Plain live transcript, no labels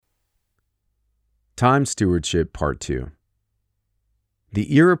Time Stewardship Part 2.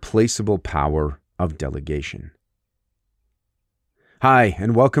 The Irreplaceable Power of Delegation. Hi,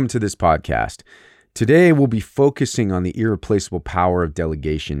 and welcome to this podcast. Today, we'll be focusing on the irreplaceable power of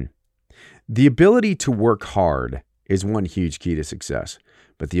delegation. The ability to work hard is one huge key to success,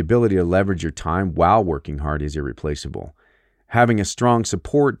 but the ability to leverage your time while working hard is irreplaceable. Having a strong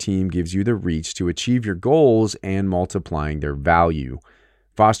support team gives you the reach to achieve your goals and multiplying their value.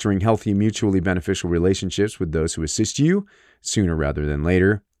 Fostering healthy, mutually beneficial relationships with those who assist you, sooner rather than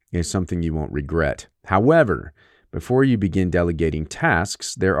later, is something you won't regret. However, before you begin delegating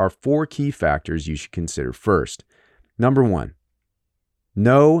tasks, there are 4 key factors you should consider first. Number 1,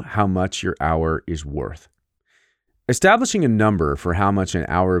 know how much your hour is worth. Establishing a number for how much an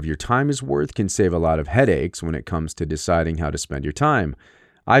hour of your time is worth can save a lot of headaches when it comes to deciding how to spend your time.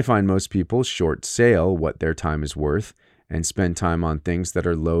 I find most people short sale what their time is worth and spend time on things that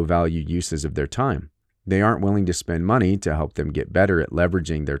are low-value uses of their time. They aren't willing to spend money to help them get better at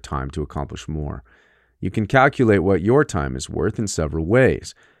leveraging their time to accomplish more. You can calculate what your time is worth in several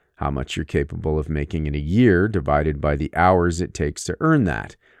ways. How much you're capable of making in a year divided by the hours it takes to earn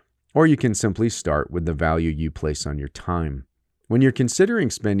that. Or you can simply start with the value you place on your time. When you're considering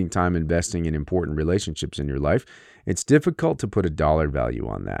spending time investing in important relationships in your life, it's difficult to put a dollar value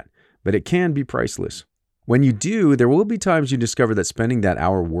on that, but it can be priceless. When you do, there will be times you discover that spending that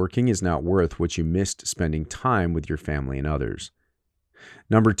hour working is not worth what you missed spending time with your family and others.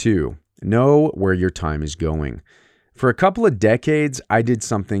 Number 2, know where your time is going. For a couple of decades, I did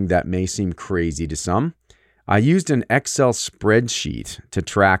something that may seem crazy to some. I used an Excel spreadsheet to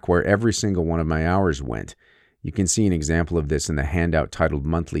track where every single one of my hours went. You can see an example of this in the handout titled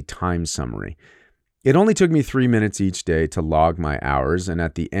Monthly Time Summary. It only took me 3 minutes each day to log my hours, and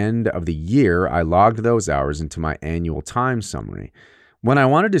at the end of the year, I logged those hours into my annual time summary. When I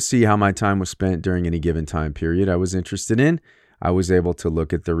wanted to see how my time was spent during any given time period I was interested in, I was able to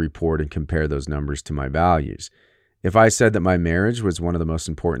look at the report and compare those numbers to my values. If I said that my marriage was one of the most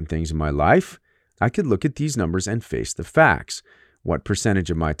important things in my life, I could look at these numbers and face the facts. What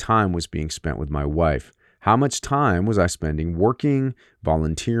percentage of my time was being spent with my wife? How much time was I spending working,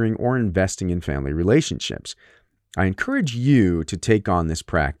 volunteering, or investing in family relationships? I encourage you to take on this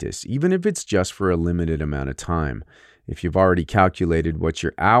practice, even if it's just for a limited amount of time. If you've already calculated what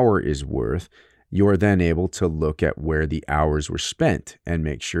your hour is worth, you're then able to look at where the hours were spent and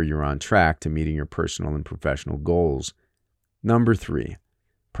make sure you're on track to meeting your personal and professional goals. Number 3,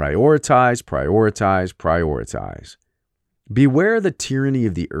 prioritize, prioritize, prioritize. Beware the tyranny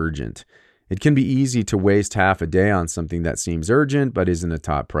of the urgent. It can be easy to waste half a day on something that seems urgent but isn't a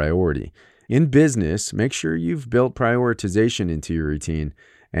top priority. In business, make sure you've built prioritization into your routine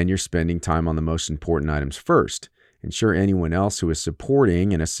and you're spending time on the most important items first. Ensure anyone else who is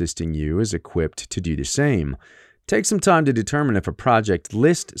supporting and assisting you is equipped to do the same. Take some time to determine if a project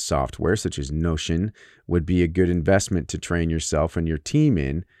list software such as Notion would be a good investment to train yourself and your team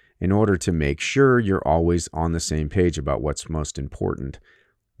in order to make sure you're always on the same page about what's most important.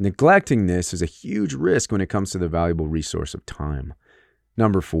 Neglecting this is a huge risk when it comes to the valuable resource of time.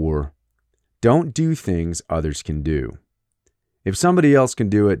 Number 4, don't do things others can do. If somebody else can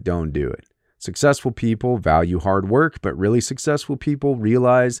do it, don't do it. Successful people value hard work, but really successful people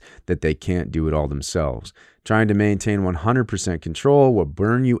realize that they can't do it all themselves. Trying to maintain 100% control will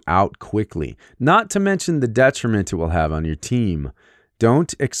burn you out quickly, not to mention the detriment it will have on your team.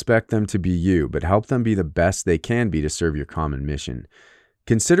 Don't expect them to be you, but help them be the best they can be to serve your common mission.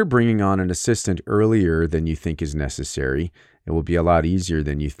 Consider bringing on an assistant earlier than you think is necessary. It will be a lot easier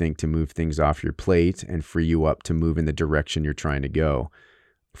than you think to move things off your plate and free you up to move in the direction you're trying to go.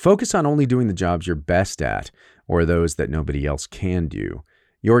 Focus on only doing the jobs you're best at or those that nobody else can do.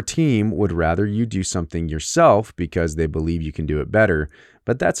 Your team would rather you do something yourself because they believe you can do it better,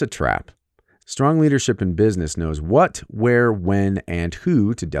 but that's a trap. Strong leadership in business knows what, where, when, and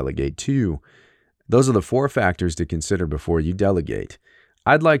who to delegate to. Those are the 4 factors to consider before you delegate.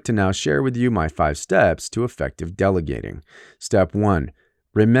 I'd like to now share with you my 5 steps to effective delegating. Step 1,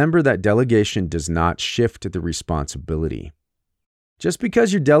 remember that delegation does not shift the responsibility. Just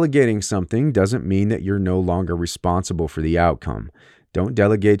because you're delegating something doesn't mean that you're no longer responsible for the outcome. Don't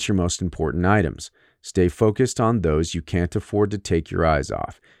delegate your most important items. Stay focused on those you can't afford to take your eyes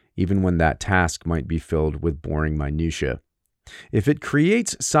off, even when that task might be filled with boring minutia. If it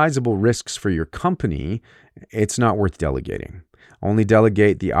creates sizable risks for your company, it's not worth delegating. Only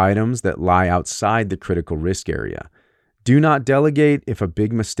delegate the items that lie outside the critical risk area. Do not delegate if a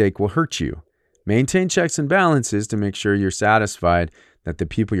big mistake will hurt you. Maintain checks and balances to make sure you're satisfied that the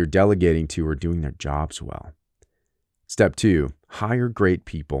people you're delegating to are doing their jobs well. Step 2, hire great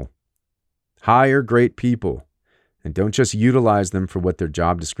people. Hire great people. And don't just utilize them for what their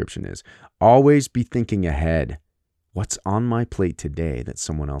job description is. Always be thinking ahead. What's on my plate today that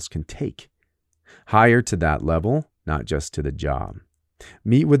someone else can take? Hire to that level, not just to the job.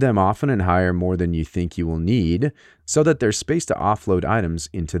 Meet with them often and hire more than you think you will need so that there's space to offload items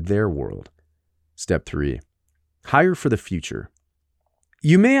into their world. Step 3, hire for the future.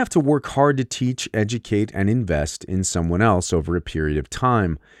 You may have to work hard to teach, educate, and invest in someone else over a period of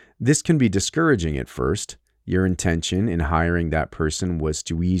time. This can be discouraging at first. Your intention in hiring that person was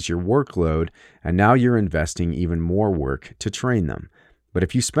to ease your workload, and now you're investing even more work to train them. But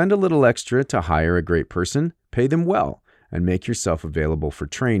if you spend a little extra to hire a great person, pay them well and make yourself available for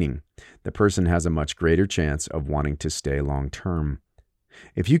training. The person has a much greater chance of wanting to stay long term.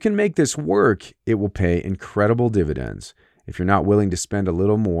 If you can make this work, it will pay incredible dividends. If you're not willing to spend a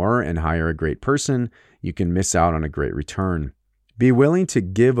little more and hire a great person, you can miss out on a great return. Be willing to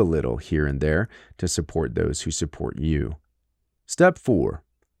give a little here and there to support those who support you. Step 4,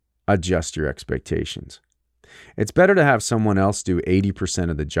 adjust your expectations. It's better to have someone else do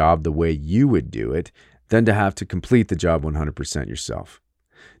 80% of the job the way you would do it than to have to complete the job 100% yourself.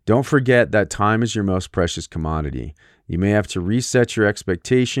 Don't forget that time is your most precious commodity. You may have to reset your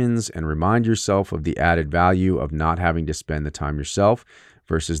expectations and remind yourself of the added value of not having to spend the time yourself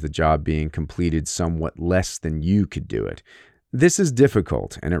versus the job being completed somewhat less than you could do it. This is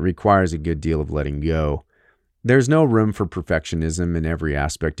difficult, and it requires a good deal of letting go. There's no room for perfectionism in every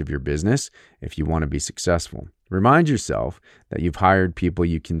aspect of your business if you want to be successful. Remind yourself that you've hired people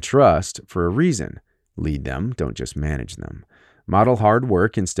you can trust for a reason. Lead them, don't just manage them. Model hard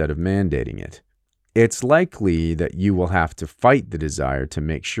work instead of mandating it. It's likely that you will have to fight the desire to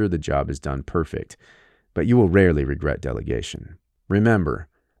make sure the job is done perfect, but you will rarely regret delegation. Remember,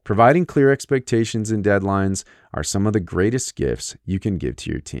 providing clear expectations and deadlines are some of the greatest gifts you can give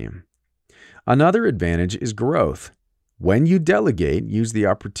to your team. Another advantage is growth. When you delegate, use the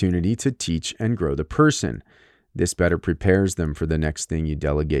opportunity to teach and grow the person. This better prepares them for the next thing you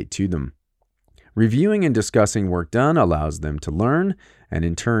delegate to them. Reviewing and discussing work done allows them to learn, and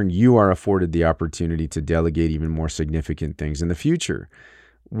in turn, you are afforded the opportunity to delegate even more significant things in the future.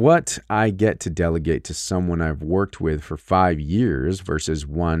 What I get to delegate to someone I've worked with for 5 years versus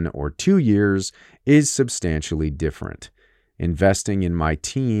 1 or 2 years is substantially different. Investing in my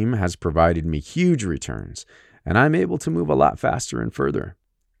team has provided me huge returns, and I'm able to move a lot faster and further.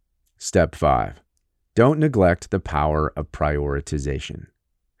 Step 5, don't neglect the power of prioritization.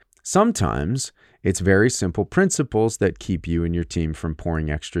 Sometimes it's very simple principles that keep you and your team from pouring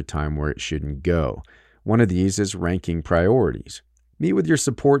extra time where it shouldn't go. One of these is ranking priorities. Meet with your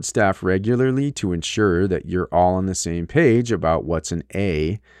support staff regularly to ensure that you're all on the same page about what's an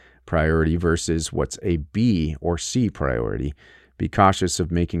A priority versus what's a B or C priority. Be cautious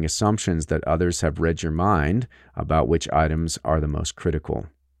of making assumptions that others have read your mind about which items are the most critical.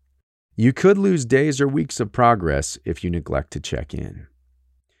 You could lose days or weeks of progress if you neglect to check in.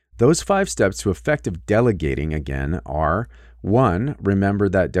 Those 5 steps to effective delegating, again, are 1, remember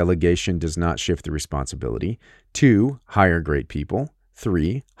that delegation does not shift the responsibility. 2, hire great people.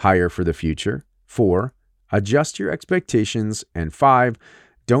 3, hire for the future. 4, adjust your expectations. And 5,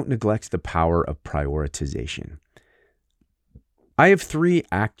 don't neglect the power of prioritization. I have 3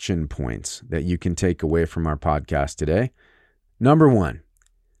 action points that you can take away from our podcast today. Number 1,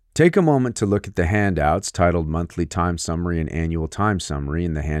 take a moment to look at the handouts titled Monthly Time Summary and Annual Time Summary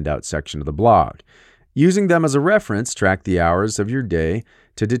in the handout section of the blog. Using them as a reference, track the hours of your day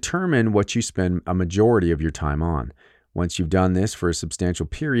to determine what you spend a majority of your time on. Once you've done this for a substantial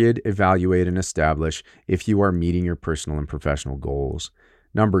period, evaluate and establish if you are meeting your personal and professional goals.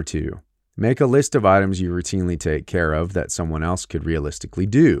 Number 2, make a list of items you routinely take care of that someone else could realistically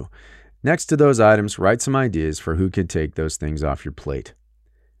do. Next to those items, write some ideas for who could take those things off your plate.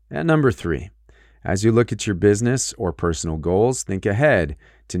 And number 3, as you look at your business or personal goals, think ahead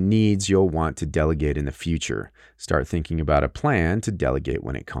to needs you'll want to delegate in the future. Start thinking about a plan to delegate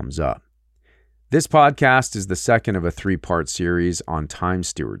when it comes up. This podcast is the second of a 3-part series on time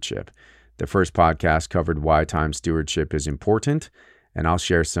stewardship. The first podcast covered why time stewardship is important, and I'll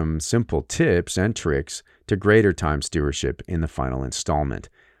share some simple tips and tricks to greater time stewardship in the final installment.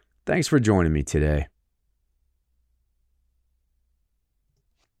 Thanks for joining me today.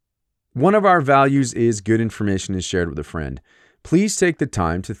 One of our values is good information is shared with a friend. Please take the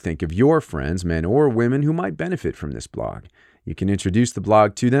time to think of your friends, men or women, who might benefit from this blog. You can introduce the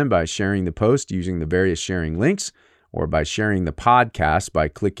blog to them by sharing the post using the various sharing links, or by sharing the podcast by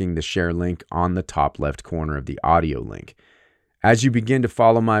clicking the share link on the top left corner of the audio link. As you begin to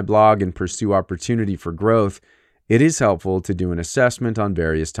follow my blog and pursue opportunity for growth, It is helpful to do an assessment on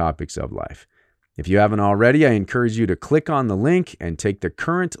various topics of life. If you haven't already, I encourage you to click on the link and take the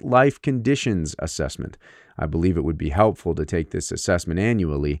Current Life Conditions Assessment. I believe it would be helpful to take this assessment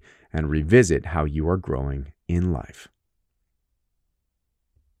annually and revisit how you are growing in life.